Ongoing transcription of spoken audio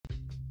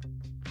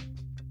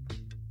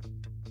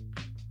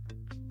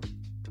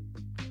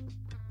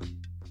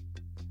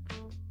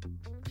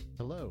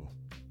Hello,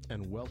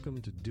 and welcome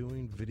to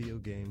Doing Video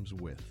Games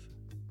With,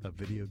 a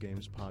video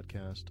games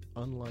podcast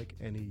unlike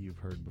any you've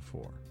heard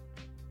before.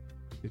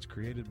 It's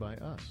created by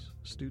us,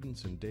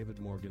 students in David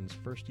Morgan's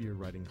first-year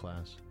writing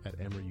class at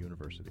Emory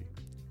University.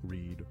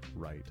 Read,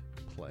 write,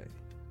 play.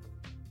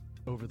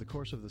 Over the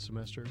course of the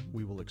semester,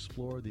 we will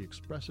explore the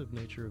expressive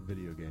nature of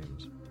video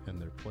games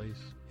and their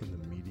place in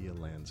the media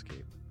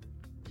landscape.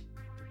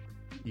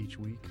 Each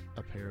week,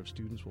 a pair of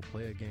students will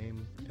play a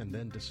game and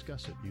then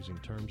discuss it using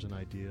terms and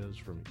ideas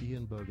from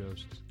Ian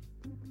Bogost's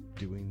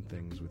Doing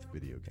Things with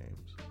Video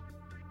Games.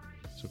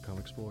 So come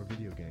explore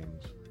video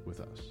games with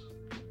us.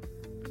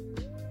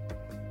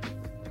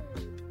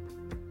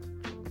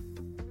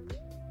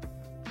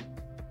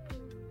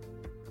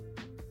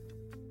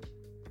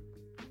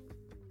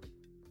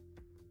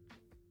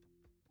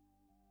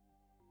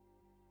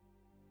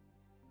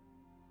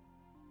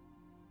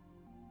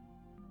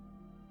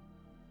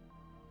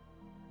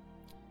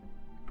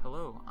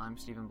 Hello, I'm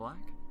Stephen Black.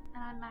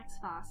 And I'm Max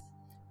Foss.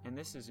 And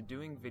this is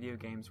Doing Video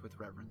Games with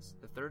Reverence,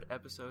 the third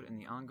episode in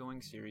the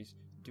ongoing series,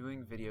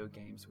 Doing Video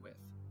Games With.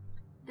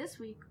 This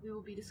week, we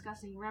will be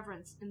discussing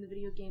Reverence in the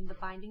video game The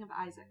Binding of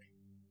Isaac.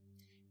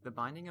 The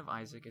Binding of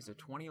Isaac is a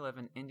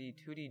 2011 indie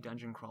 2D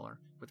dungeon crawler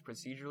with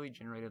procedurally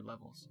generated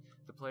levels.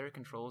 The player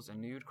controls a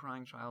nude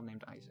crying child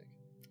named Isaac.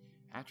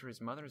 After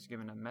his mother is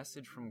given a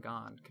message from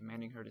God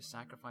commanding her to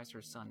sacrifice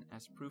her son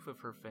as proof of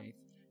her faith,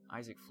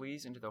 Isaac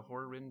flees into the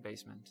horror-ridden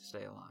basement to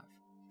stay alive.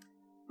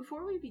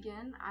 Before we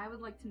begin, I would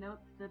like to note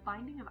that The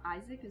Binding of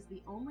Isaac is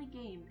the only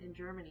game in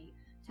Germany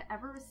to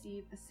ever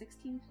receive a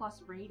 16+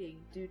 rating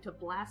due to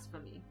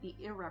blasphemy, the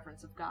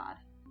irreverence of God.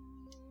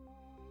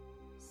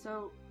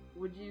 So,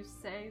 would you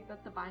say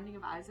that The Binding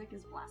of Isaac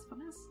is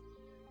blasphemous?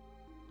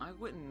 I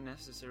wouldn't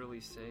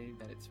necessarily say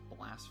that it's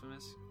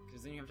blasphemous,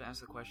 because then you have to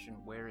ask the question,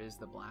 where is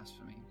the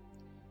blasphemy?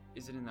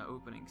 Is it in the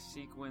opening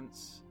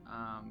sequence?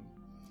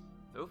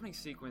 The opening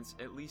sequence,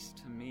 at least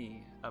to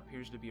me,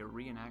 appears to be a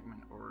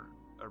reenactment or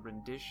a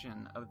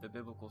rendition of the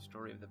biblical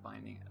story of the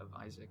Binding of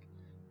Isaac,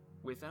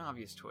 with an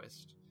obvious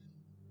twist.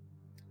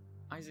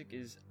 Isaac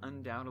is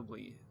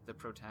undoubtedly the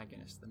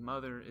protagonist. The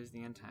mother is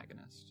the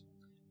antagonist.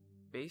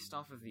 Based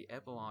off of the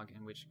epilogue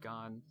in which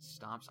God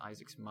stops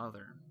Isaac's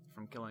mother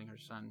from killing her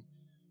son,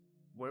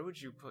 where would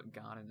you put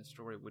God in the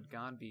story? Would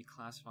God be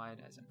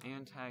classified as an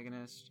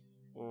antagonist,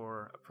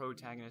 or a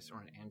protagonist, or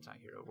an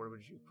anti-hero? Where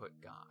would you put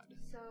God?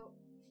 So,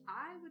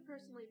 I would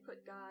personally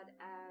put God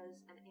as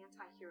an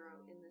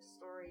anti-hero in this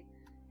story,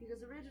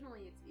 because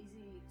originally it's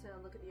easy to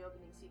look at the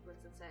opening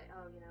sequence and say,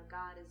 oh,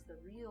 God is the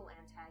real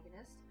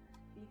antagonist,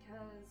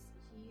 because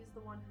he's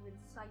the one who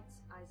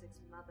incites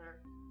Isaac's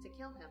mother to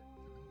kill him.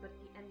 But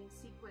in the ending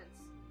sequence,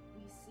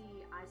 we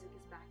see Isaac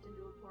is backed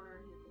into a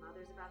corner, his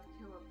mother's about to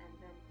kill him, and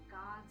then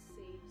God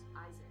saves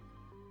Isaac.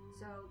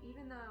 So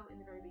even though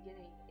in the very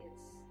beginning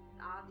it's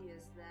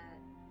obvious that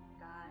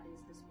God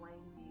is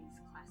displaying these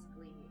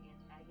classically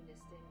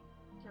antagonistic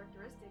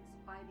characteristics,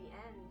 by the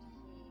end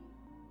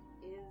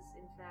he is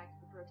in fact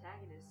the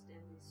protagonist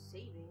and is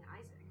saving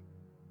Isaac.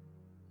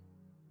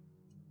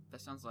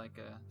 That sounds like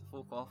the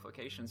full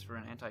qualifications for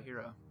an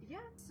anti-hero. Yeah,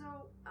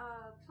 so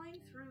playing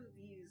through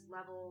these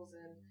levels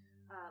and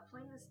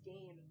playing this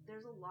game,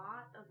 there's a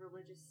lot of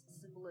religious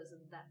symbolism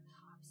that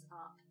pops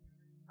up.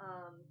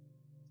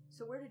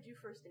 So where did you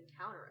first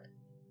encounter it?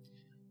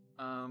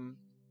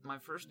 My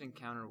first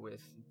encounter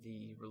with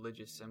the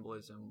religious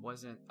symbolism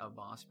wasn't a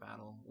boss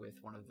battle with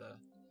one of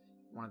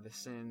the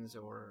sins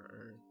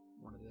or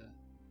one of the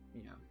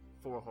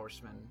four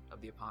horsemen of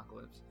the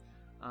apocalypse.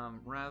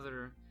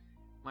 Rather,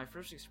 my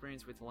first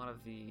experience with a lot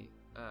of the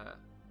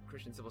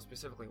Christian symbols,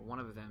 specifically one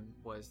of them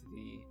was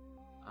the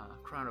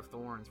crown of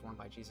thorns worn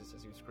by Jesus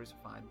as he was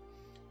crucified.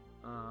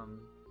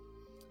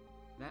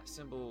 That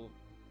symbol,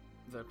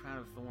 the crown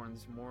of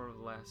thorns, more or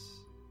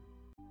less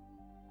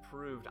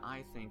proved,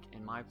 I think,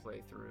 in my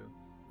playthrough,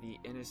 the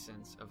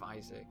innocence of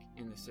Isaac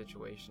in the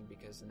situation,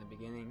 because in the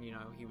beginning,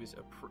 he was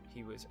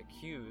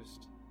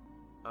accused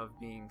of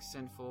being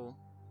sinful,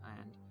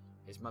 and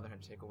his mother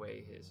had to take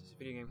away his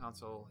video game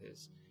console,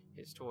 his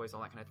toys,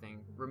 all that kind of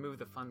thing, remove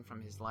the fun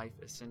from his life,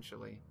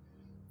 essentially,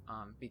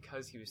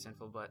 because he was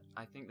sinful. But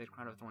I think that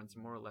Crown of Thorns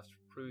more or less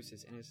proves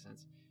his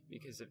innocence,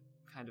 because it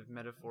kind of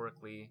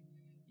metaphorically,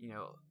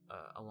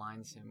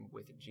 aligns him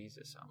with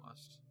Jesus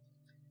almost.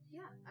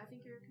 Yeah, I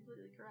think you're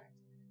completely correct.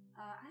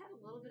 I had a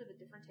little bit of a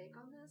different take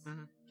on this,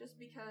 just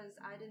because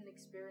I didn't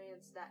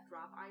experience that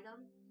drop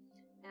item,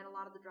 and a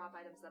lot of the drop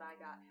items that I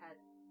got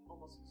had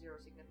almost zero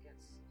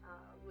significance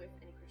with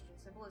any Christian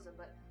symbolism,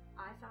 but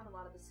I found a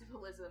lot of the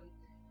symbolism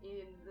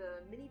in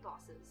the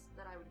mini-bosses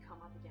that I would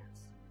come up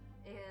against.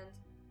 And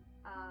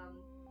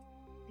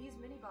these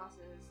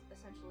mini-bosses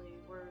essentially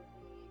were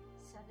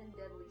the 7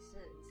 deadly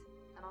sins.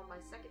 And on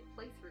my second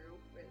playthrough,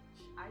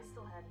 which I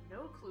still had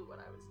no clue what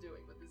I was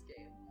doing with this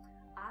game,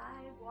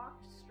 I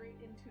walked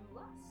straight into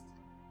lust.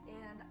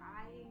 And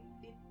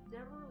it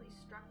never really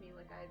struck me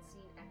like I had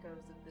seen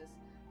echoes of this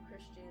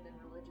Christian and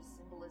religious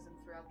symbolism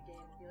throughout the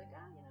game, and be like,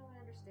 I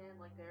understand,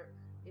 like, they're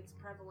It's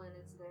prevalent,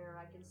 it's there,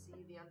 I can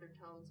see the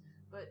undertones,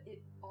 but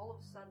it all of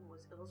a sudden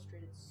was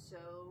illustrated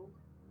so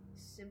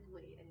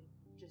simply and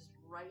just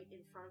right in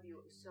front of you.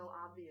 It was so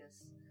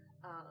obvious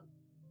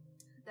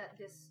that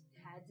this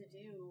had to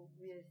do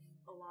with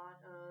a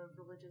lot of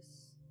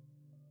religious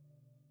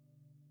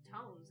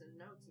tones and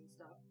notes and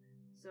stuff.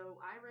 So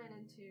I ran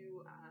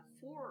into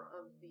 4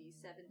 of the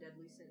 7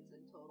 deadly sins in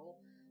total.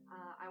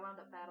 I wound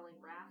up battling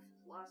wrath,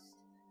 lust,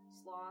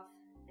 sloth,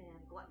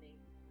 and gluttony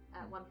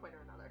at one point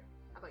or another.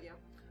 How about you?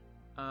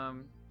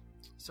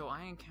 So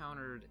I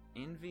encountered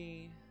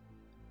envy,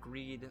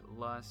 greed,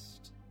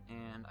 lust,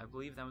 and I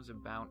believe that was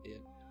about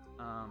it.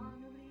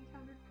 Nobody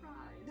encountered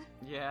pride.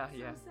 Yeah, so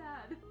yeah.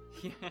 sad.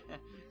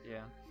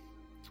 Yeah.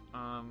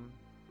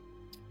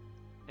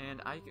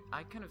 And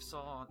I kind of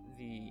saw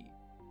the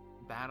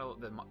battle,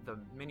 the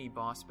mini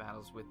boss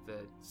battles with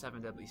the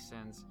 7 deadly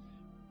sins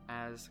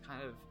as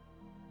kind of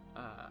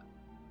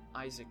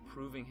Isaac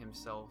proving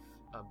himself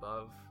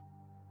above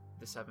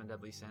the 7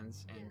 deadly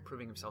sins and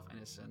proving himself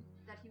innocent.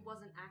 That he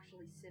wasn't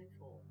actually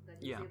sinful. That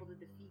he was able to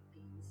defeat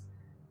these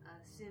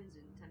sins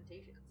and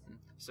temptations.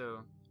 So,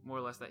 more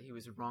or less that he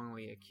was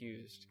wrongly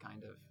accused,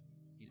 kind of,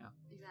 you know.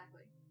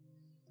 Exactly.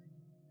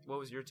 What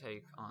was your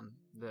take on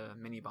the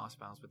mini boss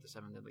battles with the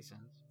 7 deadly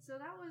sins? So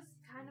that was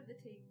kind of the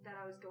take that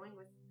I was going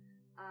with.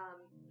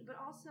 But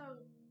also,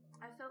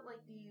 I felt like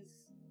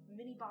these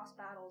mini boss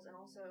battles and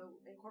also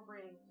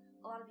incorporating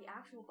a lot of the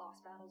actual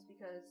boss battles,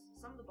 because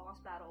some of the boss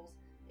battles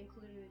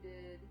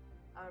included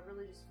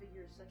religious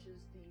figures such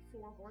as the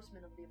 4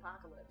 horsemen of the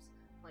apocalypse,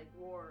 like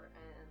war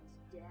and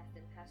death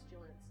and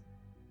pestilence.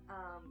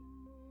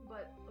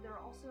 But there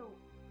are also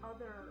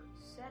other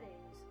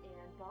settings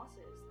and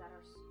bosses that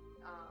are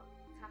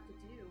have to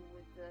do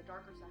with the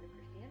darker side of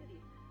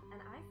Christianity.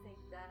 And I think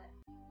that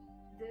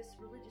this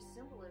religious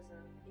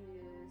symbolism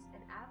is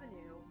an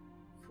avenue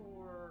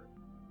for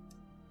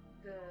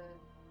the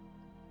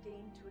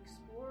game to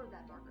explore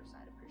that darker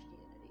side of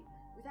Christianity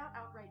without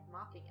outright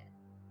mocking it.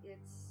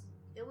 It's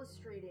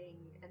illustrating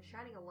and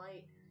shining a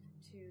light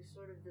to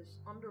sort of this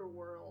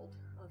underworld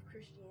of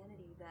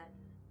Christianity that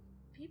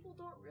people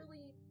don't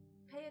really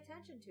pay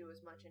attention to as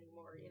much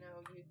anymore. You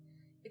know,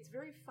 it's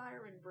very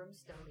fire and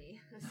brimstone-y,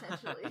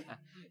 essentially,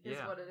 is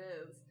what it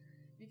is.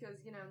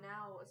 Because, you know,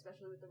 now,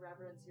 especially with the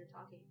reverence, you're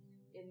talking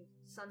in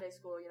Sunday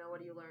school, you know,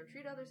 what do you learn?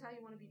 Treat others how you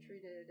want to be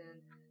treated,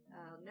 and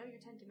know your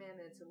 10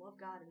 commandments, and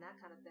love God, and that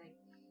kind of thing.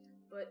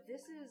 But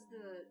these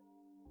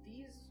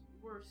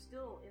were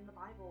still in the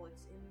Bible,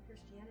 it's in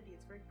Christianity,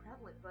 it's very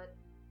prevalent, but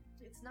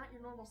it's not your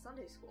normal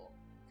Sunday school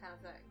kind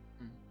of thing.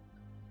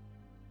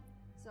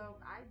 So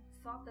I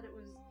thought that it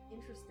was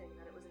interesting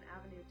that it was an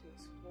avenue to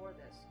explore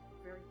this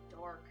very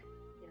dark,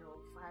 you know,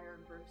 fire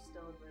and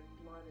brimstone and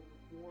blood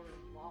and war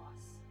and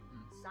loss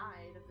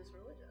side of this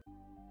religion.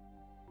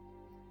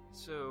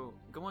 So,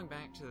 going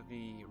back to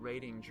the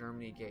rating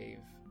Germany gave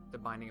The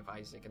Binding of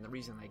Isaac and the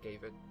reason they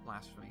gave it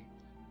blasphemy,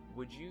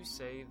 would you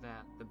say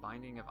that The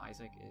Binding of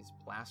Isaac is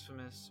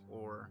blasphemous,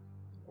 or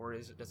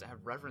does it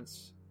have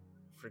reverence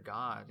for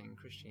God and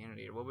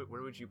Christianity? Or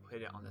where would you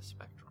put it on the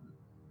spectrum?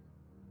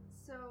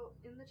 So,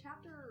 in the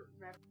chapter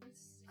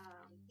Reverence,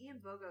 Ian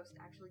Bogost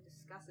actually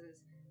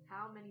discusses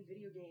how many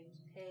video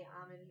games pay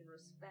homage and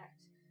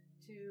respect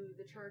to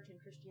the church and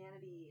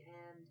Christianity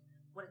and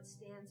what it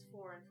stands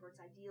for and for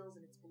its ideals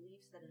and its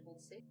beliefs that it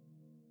holds safe.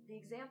 The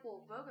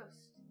example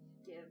Bogost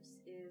gives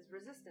is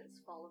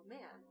Resistance: Fall of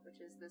Man,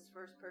 which is this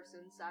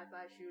first-person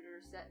sci-fi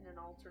shooter set in an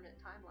alternate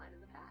timeline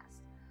in the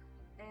past.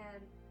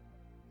 And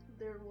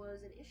there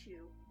was an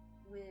issue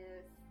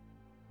with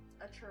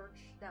a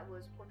church that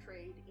was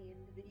portrayed in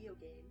the video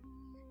game,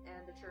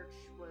 and the church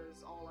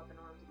was all up in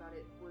arms about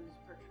it. Was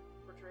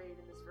portrayed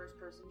in this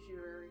first-person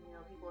shooter, you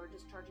know, people are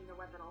just charging their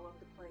weapon all over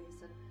the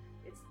place, and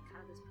it's kind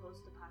of this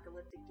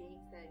post-apocalyptic game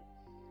thing.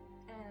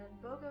 And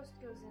Bogost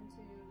goes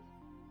into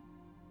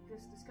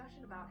this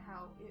discussion about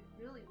how it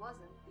really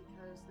wasn't,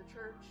 because the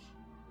church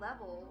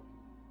level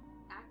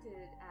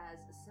acted as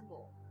a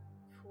symbol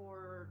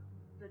for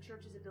the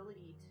church's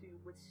ability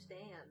to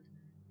withstand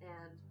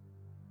and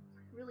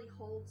really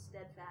hold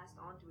steadfast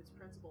onto its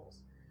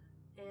principles.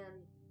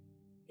 And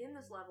in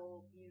this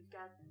level, you've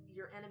got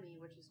your enemy,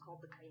 which is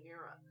called the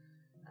Chimera.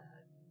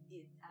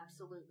 It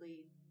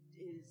absolutely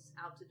is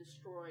out to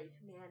destroy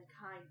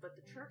mankind, but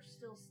the church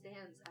still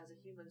stands as a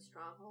human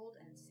stronghold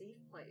and safe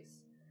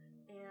place.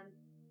 And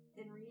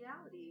in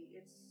reality,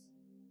 it's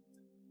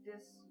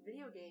this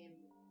video game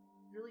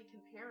really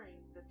comparing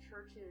the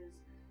church's,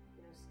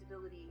 you know,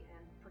 stability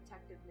and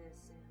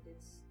protectiveness and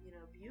its, you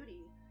know,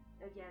 beauty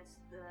against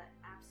the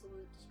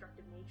absolute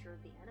destructive nature of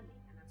the enemy.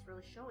 And that's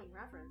really showing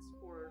reverence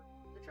for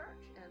the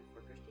church and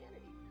for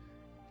Christianity.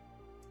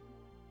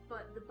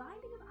 But The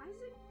Binding of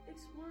Isaac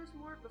explores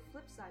more of the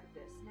flip side of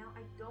this. Now,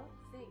 I don't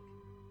think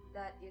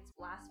that it's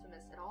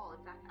blasphemous at all.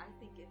 In fact, I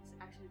think it's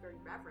actually very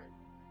reverent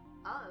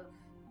of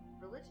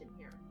religion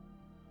here.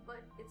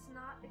 But it's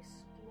not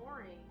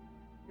exploring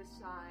the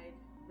side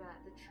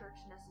that the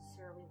church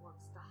necessarily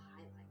wants to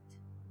highlight.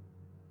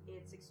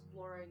 It's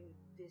exploring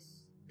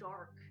this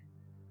dark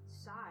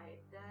side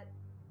that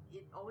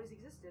it always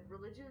existed.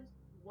 Religion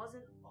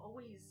wasn't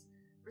always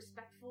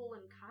respectful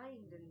and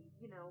kind and,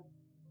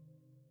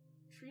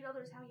 treat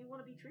others how you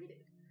want to be treated.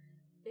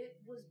 It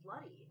was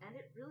bloody, and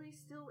it really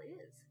still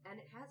is.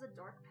 And it has a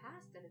dark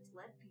past, and it's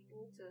led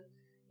people to,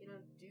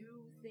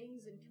 do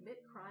things and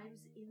commit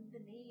crimes in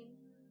the name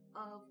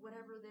of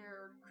whatever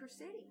they're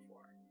crusading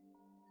for.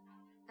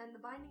 And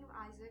the Binding of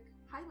Isaac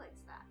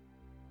highlights that.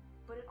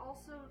 But it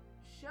also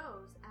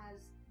shows,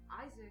 as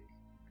Isaac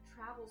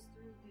travels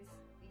through these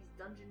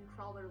dungeon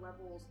crawler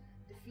levels,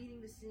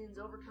 defeating the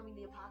sins, overcoming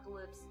the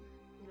apocalypse,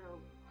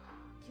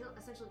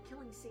 essentially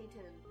killing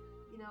Satan,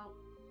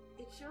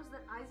 it shows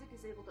that Isaac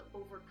is able to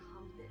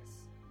overcome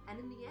this. And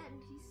in the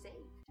end, he's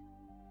saved.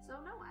 So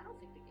no, I don't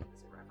think the game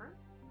is irreverent.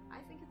 I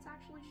think it's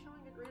actually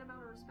showing a great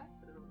amount of respect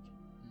for the religion.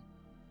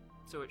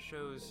 So it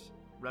shows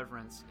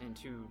reverence in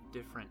two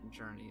different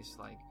journeys.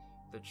 Like,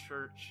 the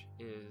church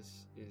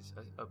is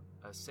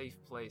a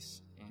safe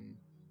place in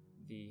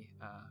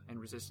in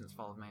Resistance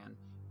Fall of Man,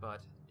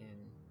 but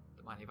in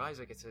the Binding of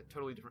Isaac, it's a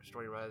totally different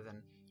story. Rather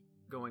than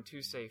going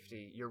to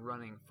safety, you're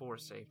running for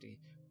safety.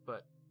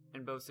 But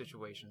in both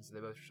situations, they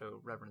both show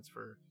reverence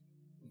for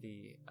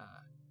the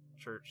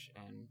church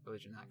and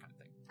religion, that kind of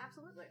thing.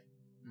 Absolutely.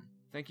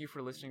 Thank you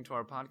for listening to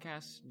our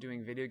podcast,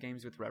 Doing Video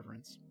Games with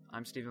Reverence.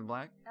 I'm Stephen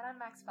Black. And I'm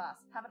Max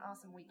Foss. Have an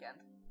awesome weekend.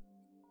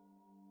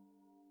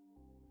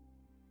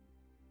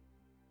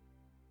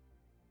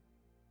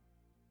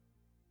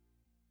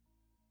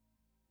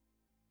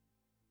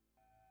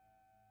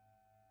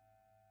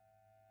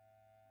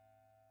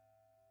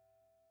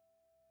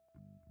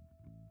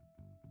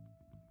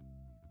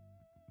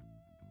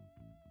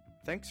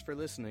 Thanks for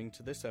listening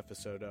to this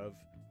episode of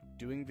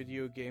Doing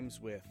Video Games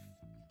With,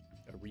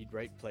 a Read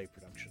Write Play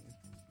production.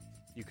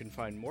 You can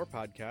find more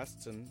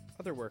podcasts and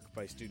other work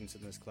by students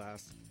in this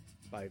class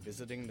by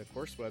visiting the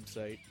course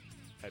website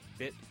at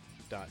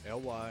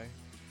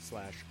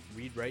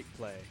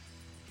bit.ly/readwriteplay.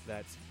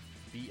 That's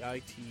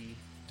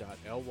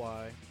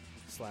bit.ly/READWRITEPLAY,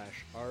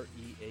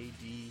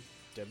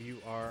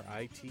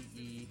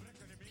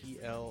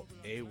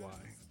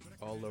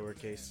 all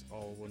lowercase,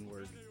 all one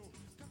word.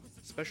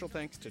 Special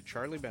thanks to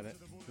Charlie Bennett,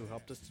 who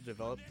helped us to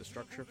develop the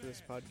structure for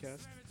this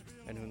podcast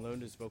and who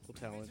loaned his vocal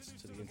talents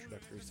to the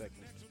introductory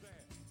segment.